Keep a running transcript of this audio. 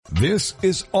This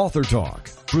is Author Talk,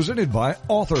 presented by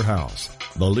Author House,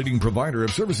 the leading provider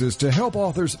of services to help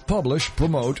authors publish,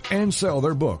 promote, and sell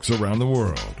their books around the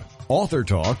world. Author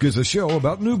Talk is a show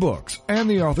about new books and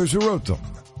the authors who wrote them.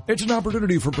 It's an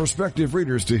opportunity for prospective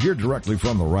readers to hear directly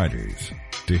from the writers,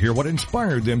 to hear what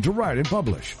inspired them to write and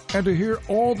publish, and to hear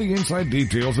all the inside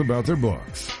details about their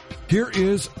books. Here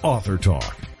is Author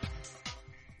Talk.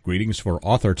 Greetings for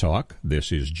Author Talk.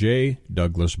 This is J.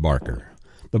 Douglas Barker.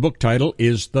 The book title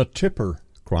is The Tipper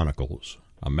Chronicles,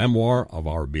 a memoir of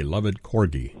our beloved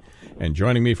Corgi. And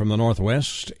joining me from the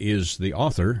Northwest is the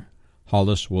author,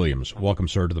 Hollis Williams. Welcome,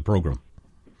 sir, to the program.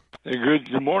 Hey,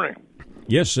 good morning.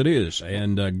 Yes, it is,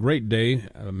 and a great day.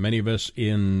 Many of us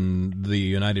in the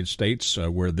United States,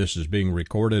 where this is being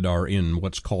recorded, are in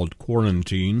what's called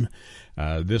quarantine.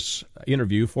 This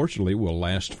interview, fortunately, will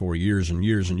last for years and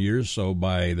years and years, so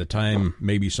by the time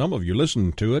maybe some of you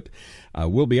listen to it,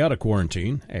 we'll be out of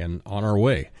quarantine and on our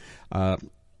way.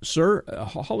 Sir,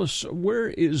 Hollis,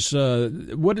 what is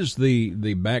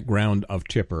the background of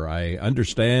Tipper? I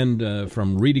understand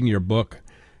from reading your book,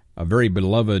 a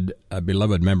beloved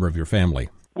member of your family.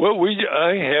 Well,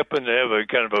 I happen to have a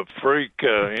kind of a freak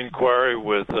inquiry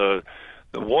with the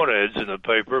want-ads in the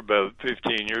paper about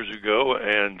 15 years ago,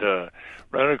 and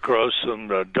ran across some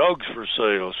dogs for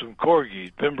sale, some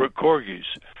corgis, Pembroke corgis,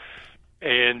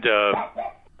 and the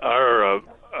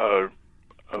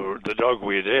dog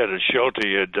we had a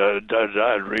Sheltie, had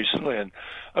died recently, and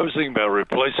I was thinking about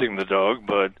replacing the dog,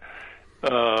 but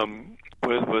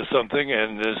with something,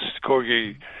 and this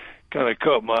corgi kind of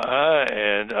caught my eye,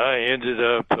 and I ended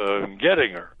up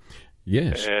getting her.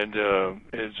 Yes. And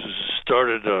it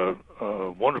started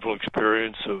a wonderful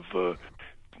experience of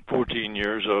 14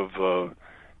 years of a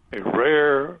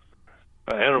rare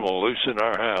animal loose in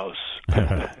our house.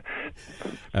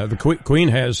 The Queen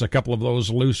has a couple of those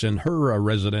loose in her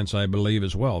residence, I believe,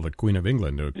 as well, the Queen of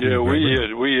England. Yeah, we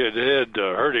had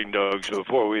herding dogs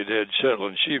before. We had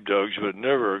Shetland sheepdogs, but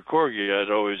never a corgi. I'd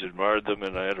always admired them,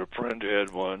 and I had a friend who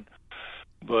had one.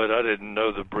 But I didn't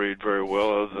know the breed very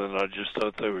well, other than I just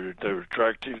thought they were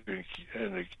attractive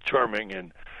and charming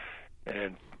and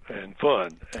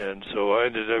fun, and so I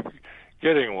ended up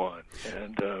getting one.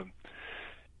 And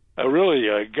I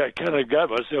got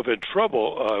myself in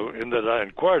trouble in that I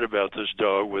inquired about this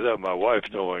dog without my wife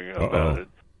knowing about it,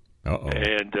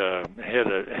 and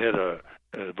had a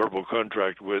verbal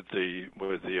contract with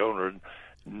the owner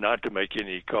not to make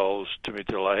any calls to me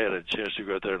till I had a chance to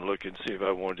go out there and look and see if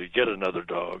I wanted to get another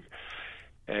dog.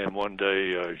 And one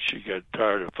day she got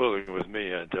tired of fooling with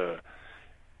me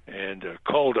and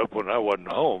called up when I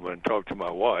wasn't home and talked to my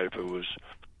wife, who was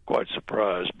quite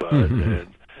surprised by it.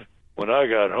 And when I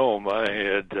got home,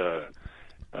 I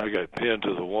got pinned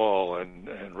to the wall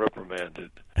and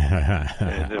reprimanded.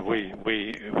 And then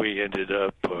we ended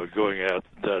up going out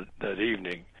that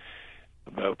evening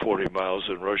about 40 miles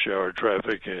in rush hour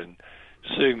traffic and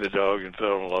seeing the dog, and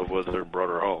fell in love with her and brought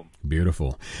her home.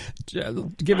 Beautiful.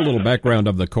 To give a little background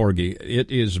of the corgi,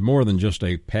 it is more than just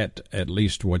a pet, at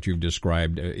least what you've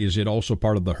described. Is it also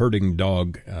part of the herding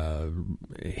dog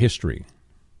history?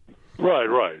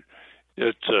 Right.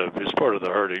 It's part of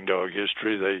the herding dog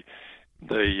history. They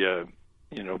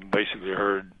basically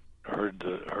herd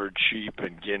sheep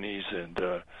and guineas, and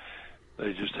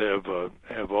they just have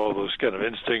all those kind of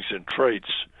instincts and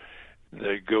traits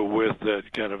that go with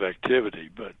that kind of activity.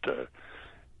 But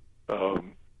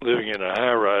living in a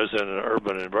high-rise and an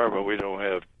urban environment, we don't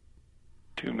have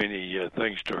too many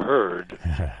things to herd,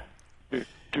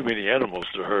 too many animals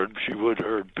to herd. She would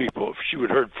herd people. She would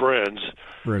herd friends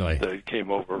really that came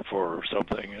over for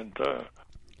something. And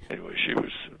anyway, she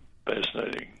was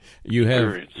fascinating. You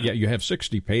have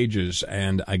 60 pages,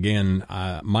 and again,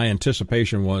 my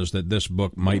anticipation was that this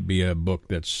book might be a book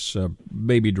that's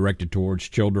maybe directed towards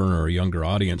children or a younger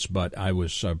audience, but I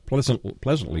was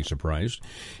pleasantly surprised.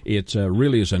 It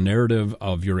really is a narrative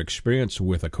of your experience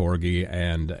with a corgi,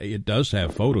 and it does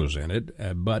have photos in it,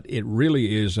 but it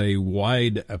really is a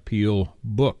wide appeal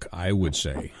book, I would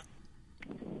say.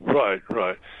 Right.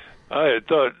 I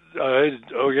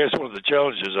guess one of the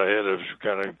challenges I had was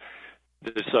kind of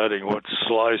deciding what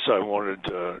slice I wanted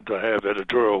to have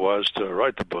editorial-wise to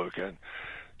write the book. And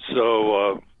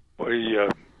so we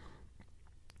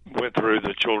went through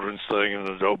the children's thing and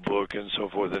the adult book and so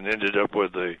forth, and ended up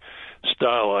with the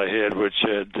style I had, which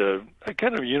had a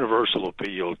kind of universal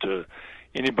appeal to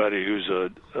anybody who's a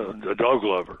dog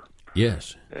lover.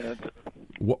 Yes. And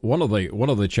one of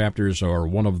the chapters, or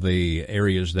one of the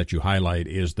areas that you highlight,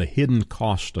 is the hidden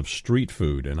cost of street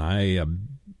food, and I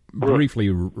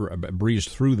briefly breeze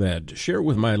through that. Share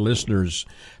with my listeners,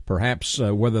 perhaps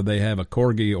whether they have a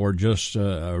corgi or just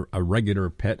a regular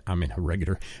pet. I mean,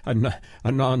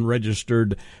 a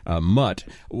non-registered mutt.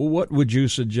 What would you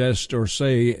suggest or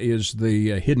say is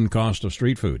the hidden cost of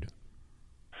street food?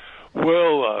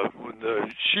 Well,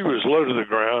 she was low to the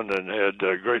ground and had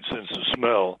a great sense of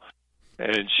smell,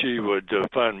 and she would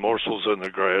find morsels in the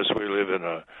grass. We live in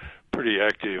a pretty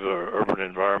active urban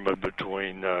environment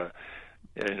between, a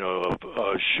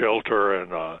shelter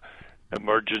and a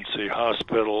emergency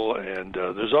hospital, and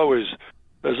there's always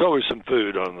some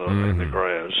food on the in the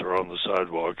grass or on the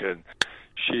sidewalk, and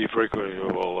she frequently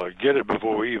will get it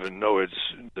before we even know it's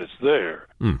there.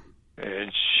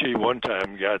 And she one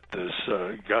time got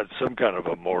some kind of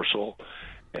a morsel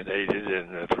and ate it,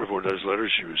 and 3 or 4 days later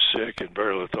she was sick and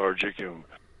very lethargic, and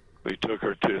we took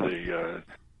her to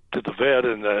the vet,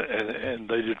 and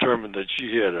they determined that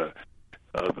she had a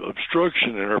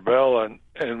obstruction in her bowel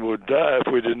and would die if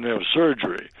we didn't have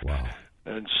surgery. Wow.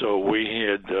 And so we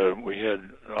had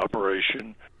an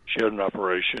operation. She had an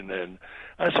operation, and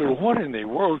I said, well, what in the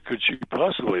world could she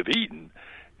possibly have eaten?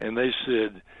 And they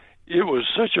said it was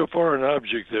such a foreign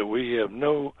object that we have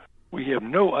no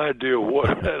idea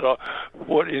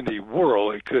what in the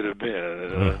world it could have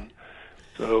been.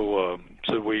 So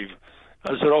I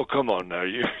said, oh, come on now,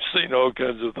 you've seen all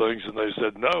kinds of things, and they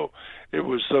said no, it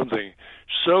was something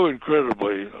so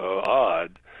incredibly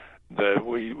odd that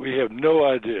we have no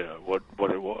idea what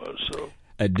it was. So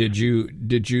did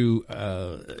you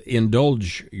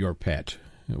indulge your pet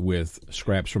with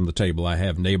scraps from the table? I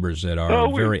have neighbors that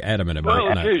are very adamant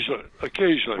about that.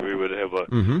 Occasionally we would have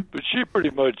but she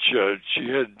pretty much she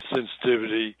had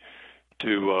sensitivity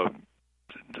to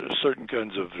certain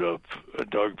kinds of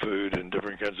dog food and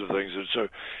different kinds of things, and so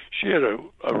she had a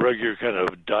regular kind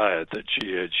of diet that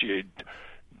she had. She ate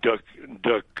duck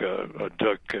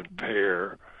and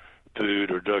pear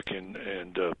food, or duck and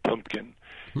pumpkin.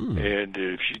 And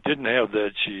if she didn't have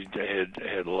that, she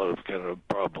had a lot of kind of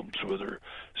problems with her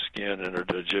skin and her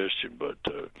digestion. But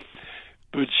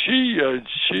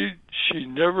she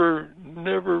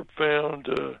never found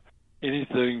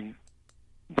anything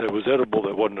that was edible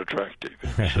that wasn't attractive.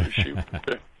 So she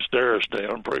would stare us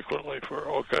down frequently for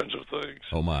all kinds of things.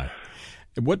 Oh my!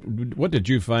 What did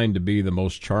you find to be the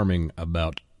most charming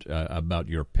about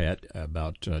your pet,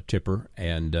 about Tipper,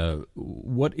 and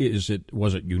what is it?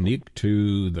 Was it unique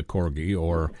to the corgi,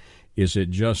 or is it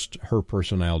just her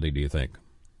personality, do you think?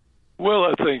 Well,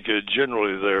 I think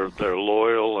generally they're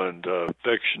loyal and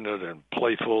affectionate and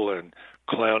playful and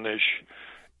clownish,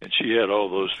 and she had all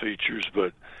those features.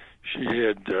 But she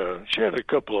had a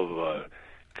couple of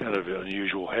kind of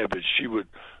unusual habits. She would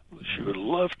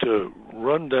love to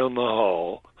run down the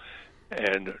hall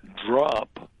and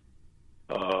drop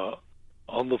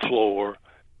on the floor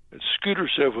and scoot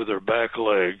herself with her back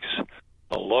legs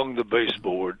along the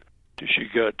baseboard till she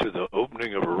got to the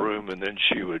opening of her room, and then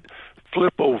she would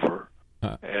flip over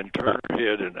and turn her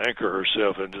head and anchor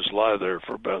herself and just lie there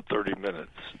for about 30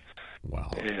 minutes. Wow.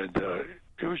 And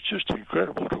it was just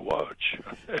incredible to watch.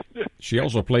 She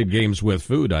also played games with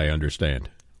food, I understand.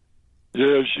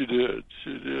 Yeah, she did.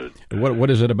 She did. What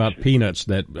is it about peanuts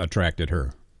that attracted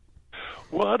her?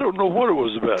 Well, I don't know what it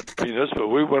was about peanuts, but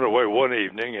we went away one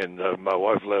evening, and my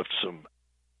wife left some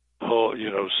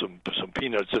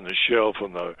peanuts in the shelf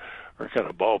on her kind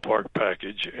of ballpark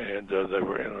package, and they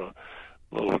were in a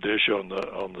little dish on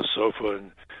the sofa,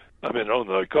 and on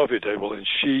the coffee table, and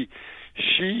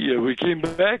we came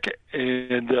back,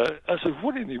 and I said,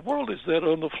 what in the world is that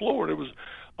on the floor? And it was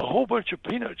a whole bunch of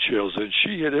peanut shells, and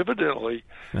she had evidently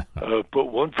put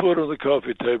one foot on the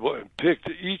coffee table and picked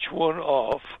each one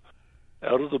off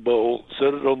out of the bowl,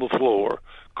 set it on the floor,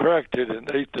 cracked it,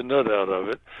 and ate the nut out of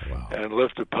it. Wow. And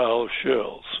left a pile of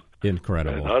shells.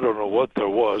 Incredible. And I don't know what there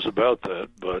was about that,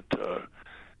 but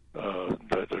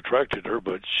that attracted her.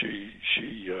 But she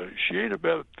ate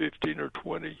about 15 or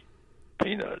 20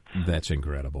 peanuts. That's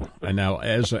incredible. And now,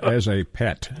 as a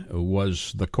pet,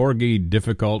 was the corgi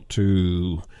difficult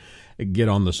to get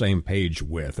on the same page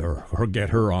with, or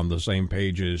get her on the same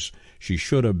page as she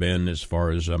should have been, as far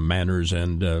as manners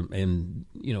and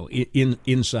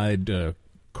inside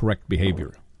correct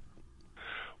behavior?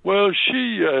 Well,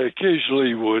 she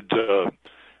occasionally would.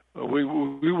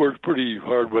 We worked pretty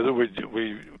hard with her.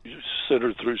 We sent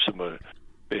her through some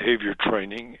behavior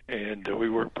training, and we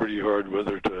worked pretty hard with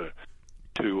her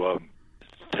to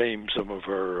tame some of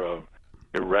her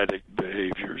erratic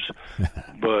behaviors.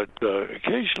 But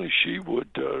occasionally she would,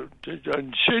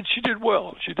 and she did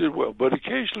well. She did well. But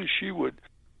occasionally she would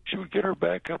get her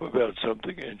back up about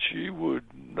something, and she would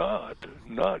not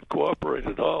cooperate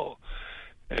at all.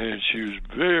 and she was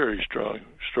very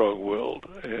strong-willed.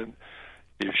 And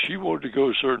if she wanted to go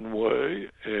a certain way,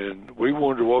 and we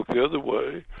wanted to walk the other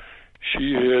way,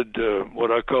 she had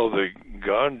what I call the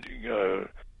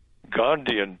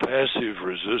Gandhian passive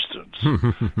resistance.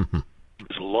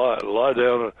 Just lie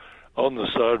down on the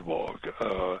sidewalk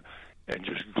and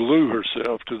just glue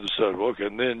herself to the sidewalk.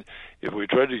 And then if we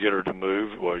tried to get her to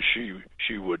move, well,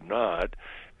 she would not,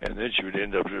 and then she would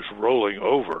end up just rolling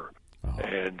over. Oh.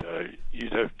 And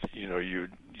you'd have to,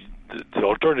 the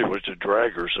alternative was to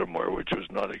drag her somewhere, which was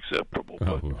not acceptable.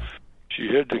 Oh. But she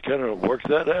had to kind of work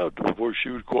that out before she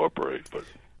would cooperate. But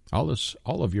all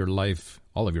of your life,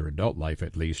 all of your adult life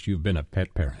at least, you've been a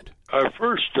pet parent. Our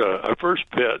first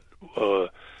pet,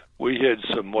 we had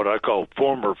some what I call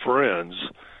former friends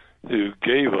who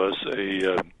gave us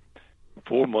a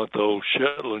 4-month-old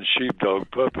Shetland sheepdog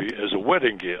puppy as a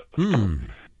wedding gift.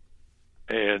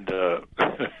 And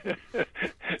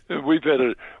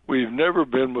we've never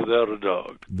been without a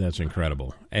dog. That's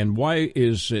incredible. And why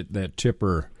is it that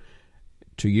Tipper,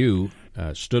 to you,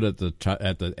 stood at the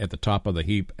top of the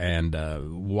heap? And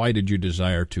why did you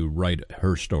desire to write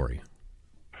her story?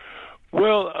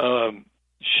 Well,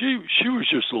 she was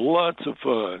just lots of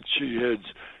fun. She had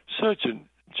such a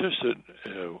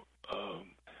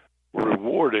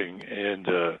rewarding and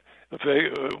a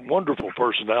wonderful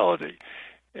personality.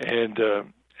 And her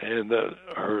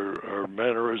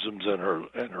mannerisms and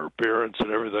her appearance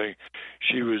and everything,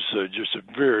 she was just a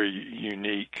very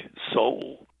unique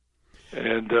soul.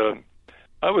 And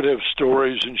I would have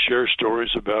stories and share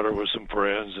stories about her with some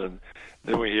friends, and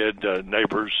then we had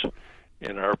neighbors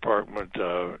in our apartment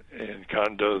and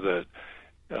condo that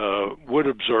would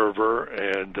observe her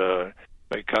and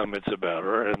make comments about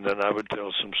her, and then I would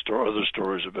tell some other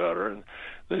stories about her. And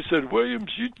they said,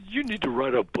 Williams, you need to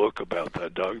write a book about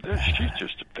that dog. She's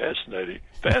just fascinating.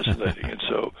 And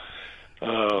so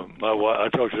I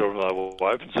talked to my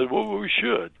wife and said, well, we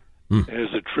should,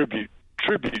 as a tribute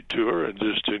to her, and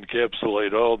just to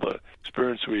encapsulate all the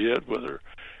experience we had with her.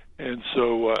 And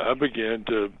so I began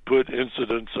to put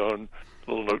incidents on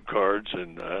little note cards,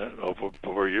 and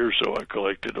for a year or so I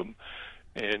collected them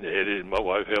and edited. My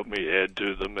wife helped me add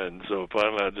to them, and so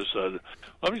finally I decided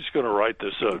I'm just going to write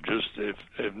this up, just if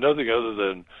nothing other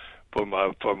than for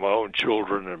my own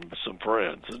children and some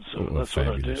friends. And so that's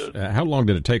fabulous. What I did. How long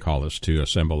did it take, Hollis, to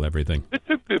assemble everything? It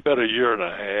took me about a year and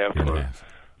a half.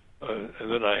 And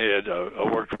then I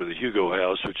worked with the Hugo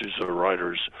House, which is a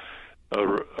writer's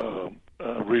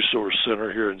resource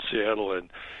center here in Seattle,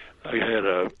 and I had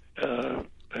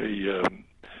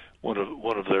one of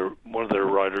their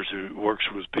writers who works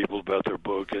with people about their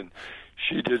book, and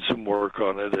she did some work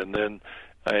on it, and then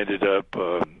I ended up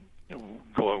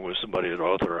going with somebody at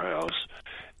Author House,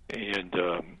 and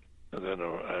then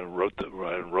I wrote the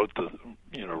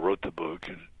book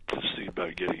and to see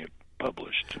about getting it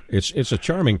published. It's a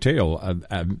charming tale,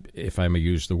 if I may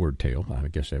use the word tale. I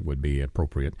guess that would be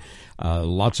appropriate.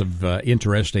 Lots of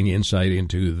interesting insight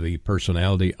into the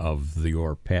personality of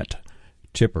your pet,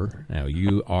 Tipper. Now,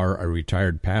 you are a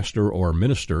retired pastor or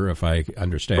minister, if I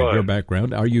understand your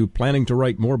background. Are you planning to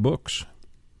write more books?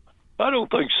 I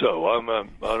don't think so. I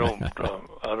don't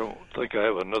think I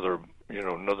have another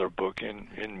book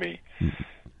in me.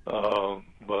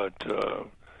 But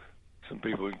some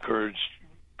people encouraged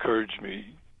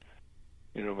me.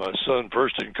 My son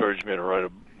first encouraged me to write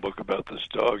a book about this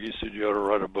dog. He said, you ought to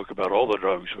write a book about all the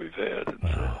dogs we've had. And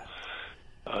so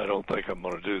I don't think I'm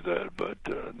going to do that, but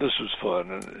this was fun,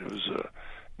 and it was a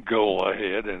goal I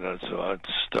had, and so I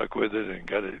stuck with it and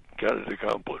got it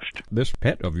accomplished. This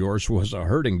pet of yours was a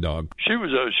herding dog. She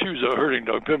was a herding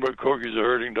dog. Pembroke Corgi's a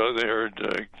herding dog. They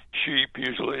herd sheep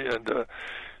usually, and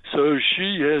so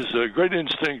she has a great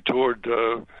instinct toward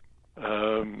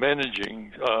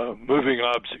managing moving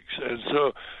objects. And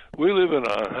so we live in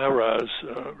a high-rise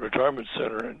retirement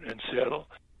center in Seattle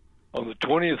on the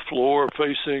 20th floor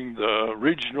facing the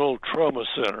Regional Trauma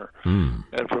Center.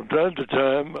 And from time to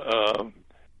time, a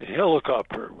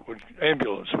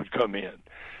ambulance would come in.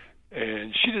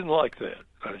 And she didn't like that.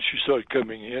 She saw it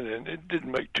coming in, and it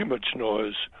didn't make too much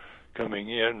noise coming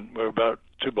in. We're about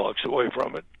 2 blocks away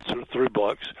from it, so 3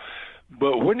 blocks.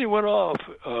 But when he went off,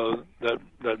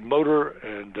 that motor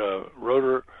and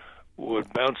rotor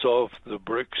would bounce off the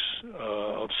bricks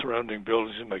of surrounding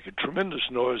buildings and make a tremendous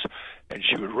noise, and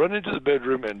she would run into the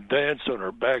bedroom and dance on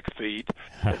her back feet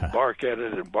and bark at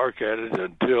it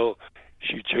until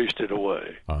she chased it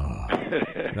away.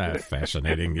 That's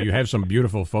fascinating. You have some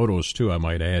beautiful photos, too, I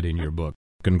might add, in your book.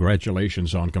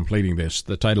 Congratulations on completing this.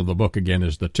 The title of the book, again,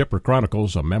 is The Tipper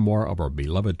Chronicles, a memoir of our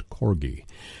beloved Corgi.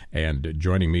 And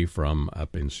joining me from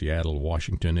up in Seattle,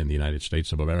 Washington, in the United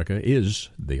States of America, is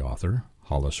the author,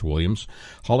 Hollis Williams.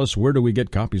 Hollis, where do we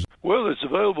get copies? Well, it's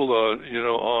available,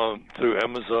 on through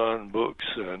Amazon Books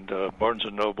and Barnes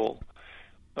 & Noble.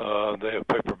 They have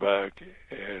paperback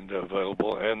and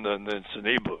available, and then it's an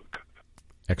ebook.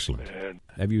 Excellent.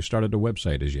 Have you started a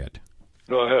website as yet?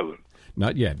 No, I haven't.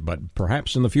 Not yet, but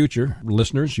perhaps in the future,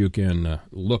 listeners, you can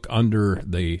look under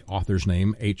the author's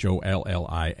name,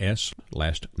 Hollis,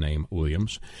 last name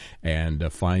Williams,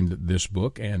 and find this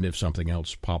book. And if something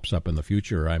else pops up in the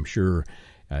future, I'm sure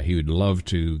he would love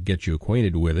to get you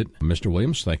acquainted with it. Mr.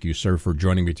 Williams, thank you, sir, for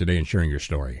joining me today and sharing your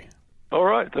story. All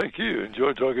right, thank you.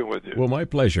 Enjoy talking with you. Well, my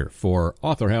pleasure. For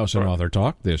Author House and Author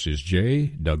Talk, this is J.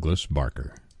 Douglas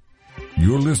Barker.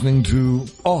 You're listening to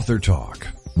Author Talk.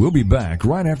 We'll be back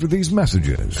right after these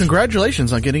messages.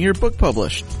 Congratulations on getting your book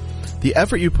published. The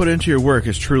effort you put into your work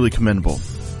is truly commendable.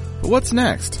 But what's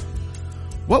next?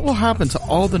 What will happen to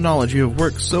all the knowledge you have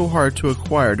worked so hard to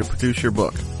acquire to produce your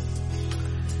book?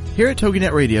 Here at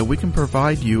TogiNet Radio, we can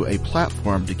provide you a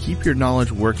platform to keep your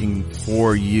knowledge working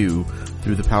for you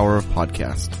through the power of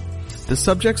podcast. The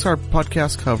subjects our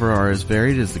podcasts cover are as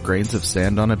varied as the grains of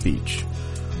sand on a beach.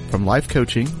 From life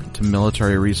coaching to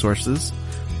military resources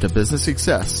to business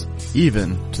success,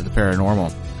 even to the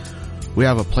paranormal. We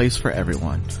have a place for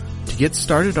everyone. To get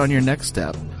started on your next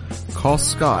step, call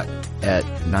Scott at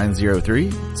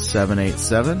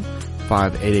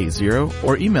 903-787-5880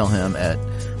 or email him at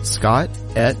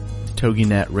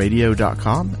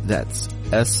scott@toginetradio.com. That's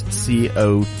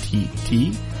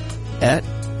SCOTT at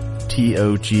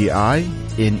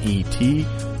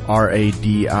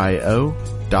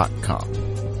TOGINETRADIO.com.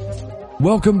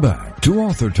 Welcome back to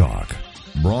Author Talk,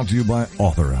 brought to you by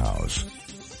Author House,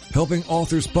 helping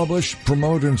authors publish,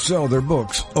 promote, and sell their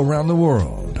books around the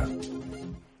world.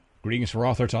 Greetings for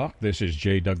Author Talk. This is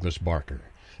J. Douglas Barker.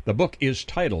 The book is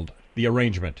titled The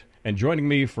Arrangement, and joining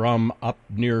me from up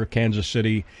near Kansas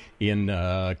City in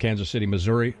Kansas City,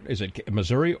 Missouri. Is it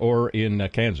Missouri or in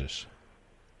Kansas?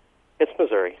 It's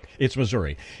Missouri. It's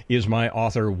Missouri. Is my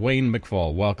author, Wayne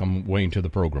McFall. Welcome, Wayne, to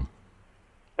the program.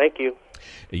 Thank you.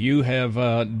 You have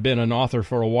been an author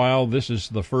for a while. This is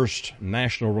the first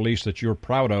national release that you're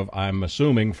proud of, I'm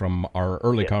assuming, from our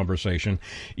early conversation.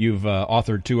 You've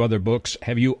authored 2 other books.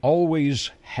 Have you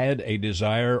always had a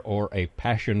desire or a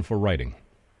passion for writing?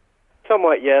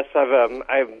 Somewhat, yes.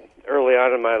 I've early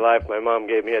on in my life, my mom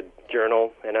gave me a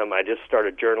journal, and I just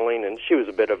started journaling, and she was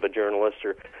a bit of a journalist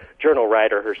or journal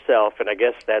writer herself, and I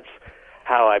guess that's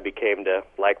how I became to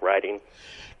like writing.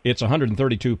 It's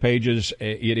 132 pages.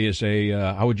 It is a,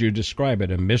 how would you describe it,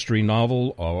 a mystery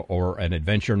novel or an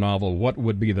adventure novel? What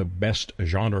would be the best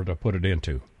genre to put it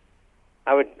into?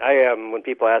 When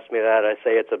people ask me that, I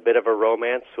say it's a bit of a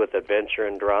romance with adventure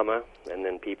and drama, and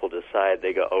then people decide,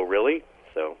 they go, oh, really?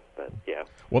 So, but yeah.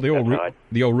 Well, the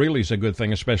 "oh really" is a good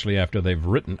thing, especially after they've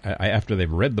read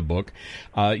the book.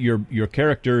 Your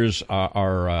characters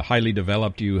are highly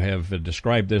developed. You have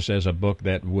described this as a book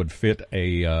that would fit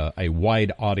a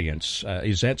wide audience.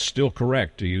 Is that still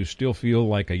correct? Do you still feel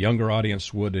like a younger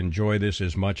audience would enjoy this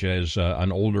as much as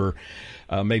an older,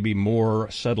 maybe more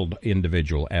settled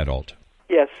individual adult?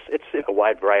 Yes, it's a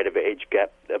wide variety of age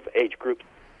groups,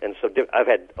 and so I've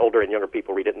had older and younger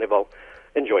people read it, and they've all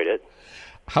enjoyed it.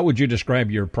 How would you describe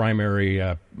your primary,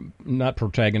 not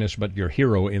protagonist, but your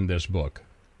hero in this book?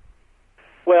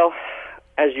 Well,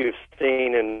 as you've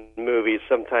seen in movies,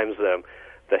 sometimes the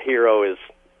hero is,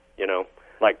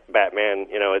 like Batman,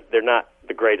 they're not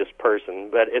the greatest person,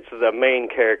 but it's the main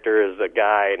character is a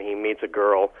guy, and he meets a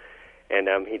girl, and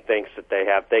he thinks that they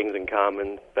have things in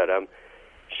common, but as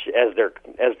their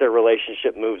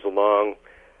relationship moves along,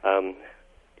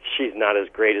 she's not as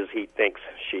great as he thinks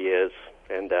she is,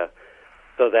 and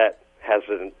so that has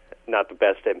not the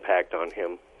best impact on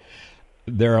him.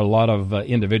 There are a lot of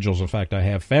individuals. In fact, I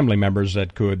have family members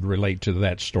that could relate to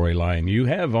that storyline. You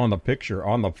have on the picture,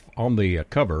 on the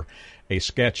cover, a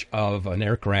sketch of an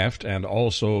aircraft and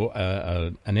also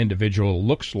an individual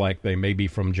looks like they may be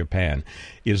from Japan.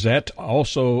 Is that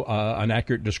also an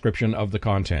accurate description of the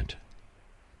content?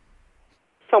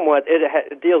 Somewhat.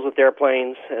 It deals with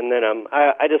airplanes, and then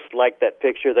I just like that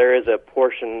picture. There is a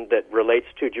portion that relates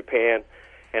to Japan,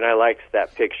 and I liked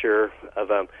that picture of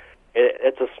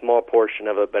It's a small portion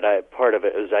of it, but part of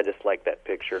it is I just like that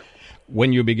picture.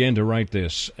 When you began to write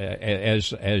this,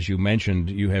 as you mentioned,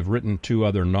 you have written 2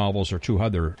 other novels or 2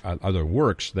 other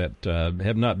works that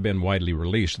have not been widely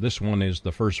released. This one is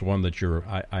the first one that you're,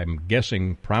 I'm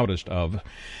guessing, proudest of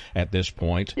at this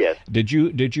point. Yes. Did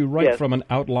you write Yes. from an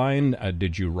outline?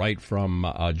 Did you write from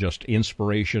just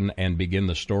inspiration and begin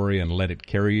the story and let it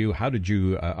carry you? How did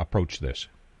you approach this?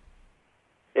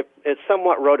 It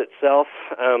somewhat wrote itself.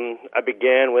 I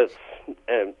began with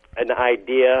an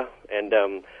idea, and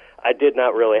I did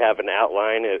not really have an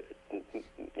outline.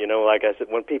 Like I said,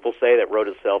 when people say that wrote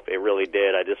itself, it really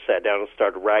did. I just sat down and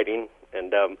started writing,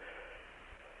 and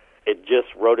it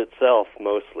just wrote itself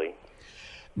mostly.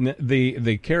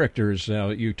 The characters,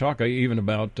 you talk even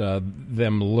about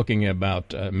them looking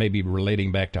about maybe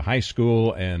relating back to high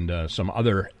school and some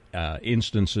other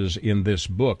instances in this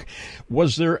book.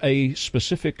 Was there a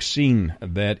specific scene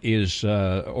that is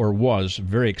or was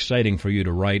very exciting for you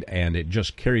to write, and it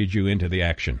just carried you into the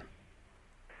action?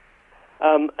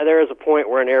 There is a point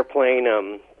where an airplane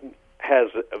has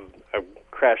a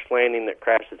crash landing that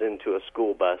crashes into a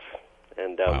school bus,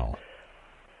 and Wow.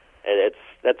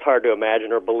 that's hard to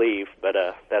imagine or believe, but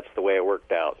that's the way it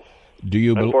worked out. Do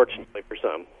you unfortunately for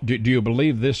some. Do you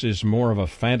believe this is more of a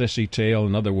fantasy tale?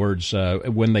 In other words,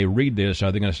 when they read this,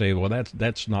 are they going to say, well,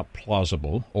 that's not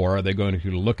plausible? Or are they going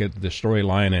to look at the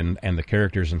storyline and the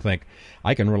characters and think,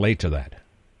 I can relate to that?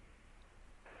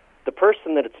 The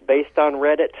person that it's based on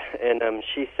read it, and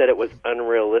she said it was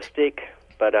unrealistic,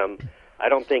 but I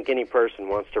don't think any person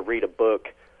wants to read a book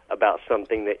about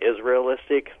something that is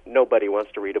realistic. Nobody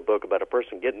wants to read a book about a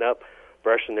person getting up,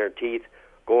 brushing their teeth,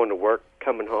 going to work,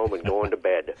 coming home, and going to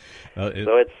bed. So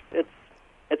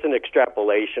it's an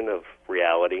extrapolation of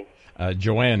reality.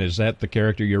 Joanne, is that the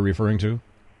character you're referring to?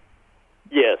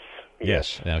 Yes.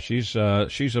 Yes. Now she's the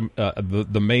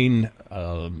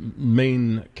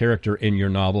main character in your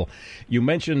novel. You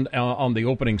mentioned on the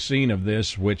opening scene of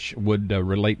this, which would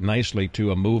relate nicely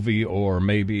to a movie or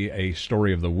maybe a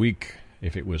story of the week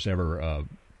if it was ever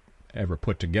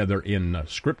put together in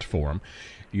script form.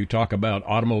 You talk about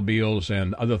automobiles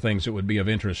and other things that would be of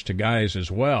interest to guys as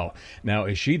well. Now,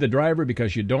 is she the driver?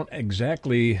 Because you don't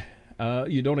exactly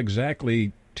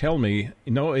tell me.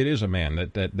 No, it is a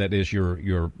man that is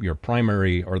your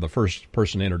primary or the first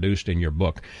person introduced in your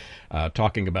book,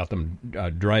 talking about them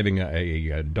driving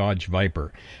a Dodge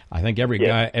Viper. I think every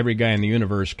guy in the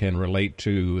universe can relate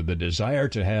to the desire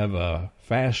to have a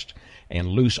fast and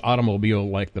loose automobile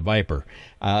like the Viper.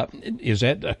 Is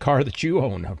that a car that you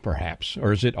own, perhaps,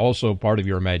 or is it also part of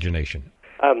your imagination?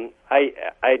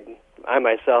 I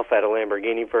myself had a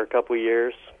Lamborghini for a couple of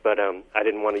years, but I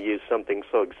didn't want to use something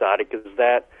so exotic as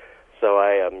that, so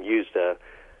I used a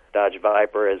Dodge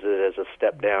Viper as a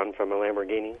step down from a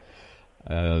Lamborghini.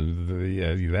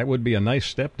 That would be a nice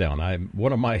step down.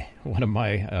 One of my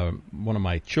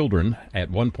children at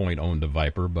one point owned a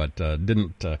Viper, but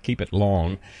didn't keep it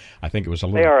long. I think it was a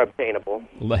little. They are obtainable.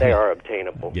 They are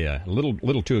obtainable. Yeah, a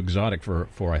little too exotic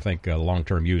for I think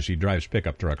long-term use. He drives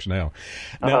pickup trucks now.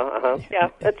 Yeah,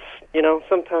 it's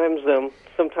sometimes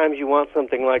you want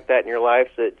something like that in your life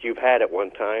that you've had at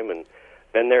one time and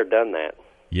been there, done that.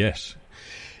 Yes,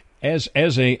 as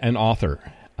an author.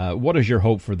 What is your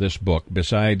hope for this book,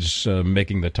 besides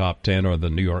making the top 10 or the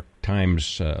New York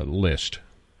Times list?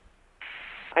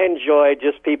 I enjoy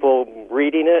just people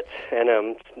reading it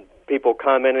and people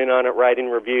commenting on it, writing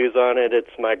reviews on it.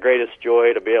 It's my greatest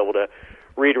joy to be able to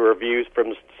read reviews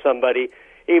from somebody,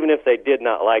 even if they did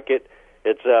not like it.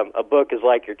 It's a book is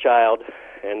like your child,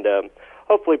 and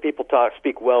hopefully people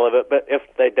speak well of it. But if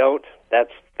they don't,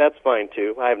 that's fine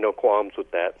too. I have no qualms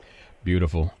with that.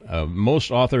 Beautiful. Most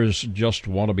authors just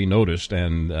want to be noticed,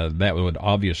 and that would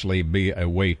obviously be a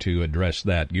way to address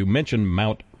that. You mentioned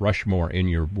Mount Rushmore in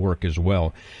your work as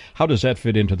well. How does that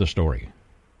fit into the story?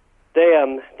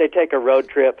 They take a road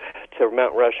trip to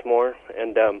Mount Rushmore,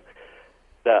 and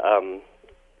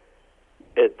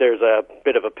there's a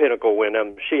bit of a pinnacle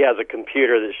when she has a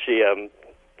computer that she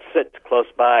sits close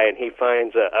by, and he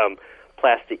finds a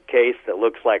plastic case that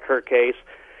looks like her case.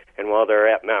 And while they're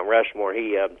at Mount Rushmore,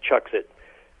 he chucks it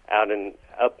out and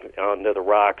up onto the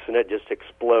rocks, and it just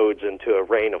explodes into a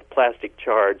rain of plastic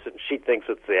shards. And she thinks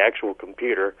it's the actual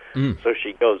computer, so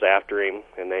she goes after him,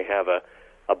 and they have a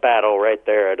battle right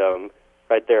there at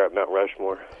Mount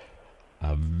Rushmore.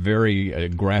 Very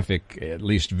graphic, at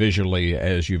least visually,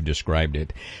 as you've described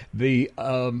it. The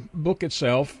book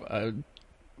itself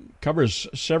covers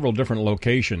several different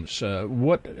locations.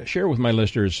 Share with my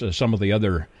listeners some of the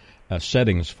other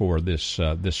settings for this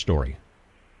story.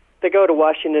 They go to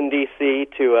Washington, D.C.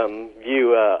 to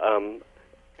view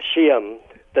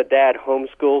the dad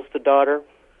homeschools the daughter,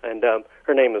 and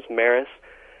her name is Maris.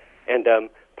 And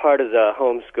part of the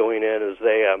homeschooling is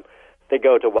they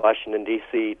go to Washington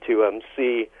D.C. to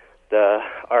see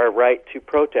our right to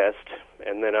protest,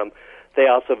 and then they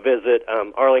also visit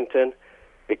Arlington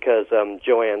because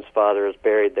Joanne's father is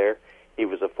buried there. He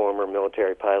was a former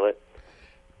military pilot.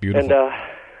 Beautiful.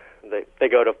 And they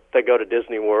go to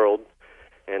Disney World,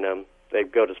 and they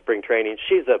go to spring training.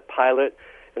 She's a pilot,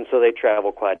 and so they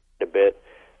travel quite a bit.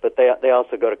 But they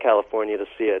also go to California to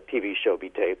see a TV show be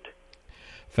taped.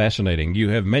 Fascinating. You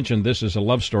have mentioned this is a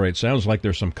love story. It sounds like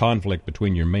there's some conflict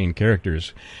between your main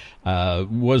characters.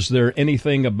 Was there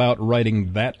anything about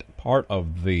writing that part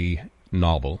of the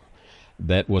novel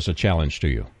that was a challenge to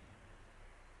you?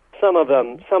 Some of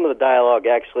the dialogue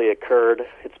actually occurred.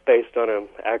 It's based on an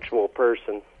actual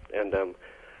person, and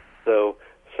so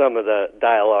some of the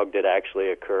dialogue did actually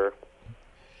occur.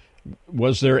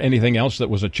 Was there anything else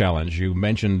that was a challenge? You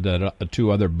mentioned that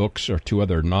 2 other books or 2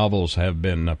 other novels have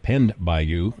been penned by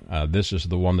you. This is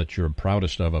the one that you're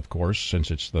proudest of course,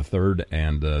 since it's the third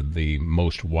and the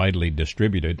most widely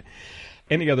distributed.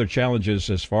 Any other challenges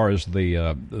as far as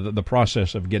the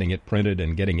process of getting it printed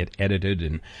and getting it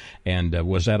edited, and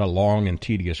was that a long and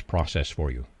tedious process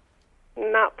for you?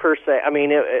 Not per se. I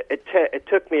mean, it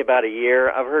took me about a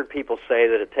year. I've heard people say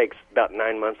that it takes about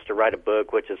 9 months to write a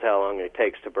book, which is how long it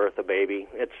takes to birth a baby.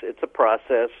 It's a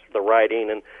process, the writing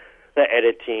and the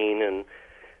editing, and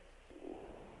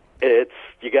it's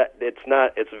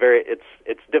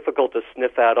difficult to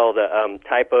sniff out all the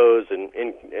typos and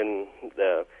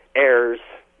the errors,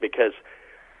 because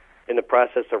in the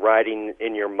process of writing,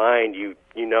 in your mind, you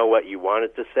know what you want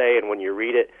it to say, and when you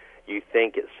read it, you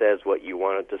think it says what you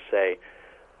want it to say,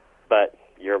 but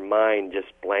your mind just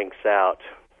blanks out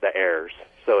the errors.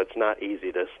 So it's not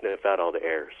easy to sniff out all the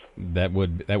errors. That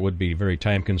would be very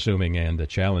time-consuming and a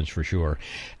challenge for sure.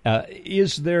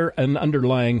 Is there an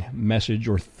underlying message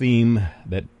or theme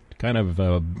that kind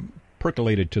of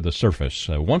percolated to the surface?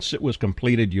 Once it was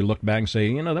completed, you look back and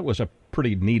say, that was a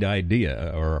pretty neat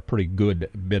idea or a pretty good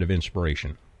bit of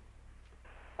inspiration.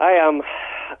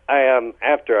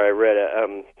 After I read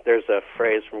it, there's a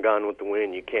phrase from Gone with the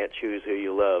Wind: "You can't choose who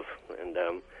you love," and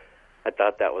I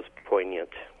thought that was poignant.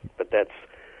 But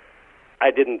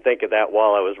I didn't think of that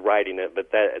while I was writing it.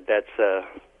 But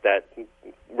that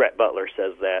Rhett Butler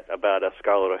says that about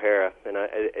Scarlett O'Hara, and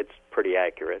it's pretty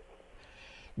accurate.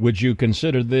 Would you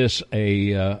consider this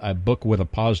a book with a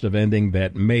positive ending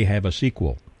that may have a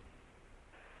sequel?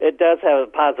 It does have a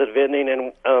positive ending,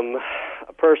 and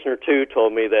a person or two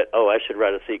told me that, I should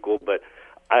write a sequel, but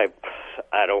I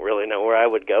don't really know where I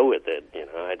would go with it.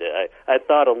 I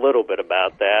thought a little bit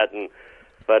about that,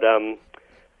 but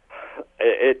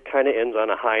it kind of ends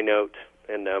on a high note,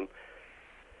 and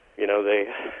they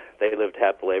lived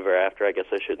happily ever after. I guess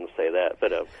I shouldn't say that,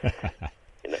 but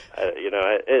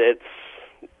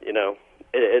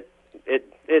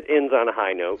it ends on a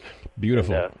high note.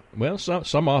 Beautiful. And, well,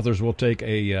 some authors will take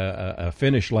a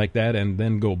finish like that and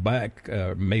then go back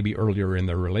maybe earlier in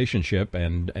their relationship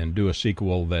and do a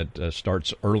sequel that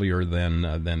starts earlier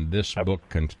than this book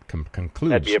concludes.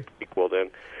 That'd be a prequel then.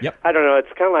 Yep. I don't know.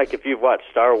 It's kind of like if you've watched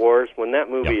Star Wars. When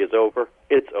that movie is over,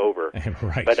 it's over.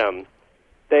 Right. But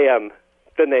they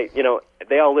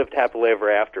all lived happily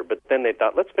ever after. But then they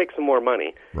thought, let's make some more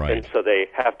money. Right. And so they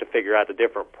have to figure out a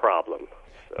different problem.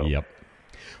 So. Yep.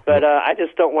 But I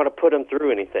just don't want to put them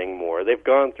through anything more. They've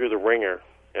gone through the ringer,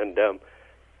 and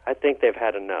I think they've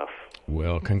had enough.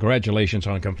 Well, congratulations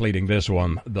on completing this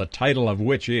one, the title of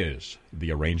which is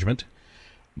The Arrangement.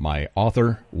 My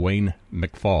author, Wayne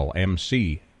McFall,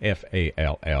 McFall.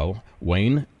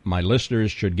 Wayne, my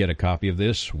listeners should get a copy of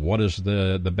this. What is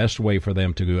the best way for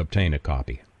them to obtain a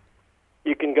copy?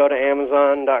 You can go to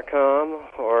Amazon.com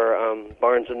or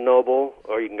Barnes & Noble,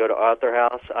 or you can go to Author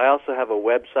House. I also have a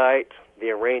website,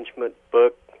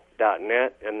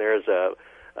 thearrangementbook.net, and there's a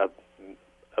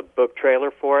book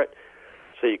trailer for it,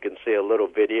 so you can see a little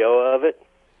video of it.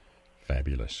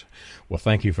 Fabulous. Well,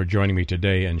 thank you for joining me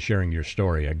today and sharing your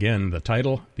story. Again, the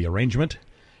title, The Arrangement,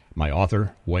 my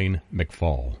author, Wayne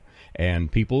McFall.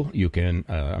 And people, you can,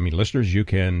 listeners, you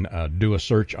can do a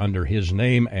search under his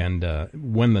name, and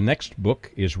when the next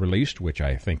book is released, which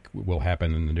I think will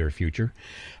happen in the near future,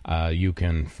 you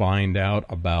can find out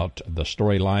about the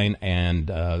storyline and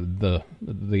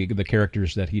the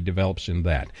characters that he develops in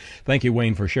that. Thank you,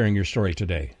 Wayne, for sharing your story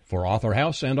today. For Author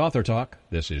House and Author Talk,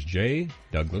 this is J.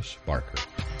 Douglas Barker.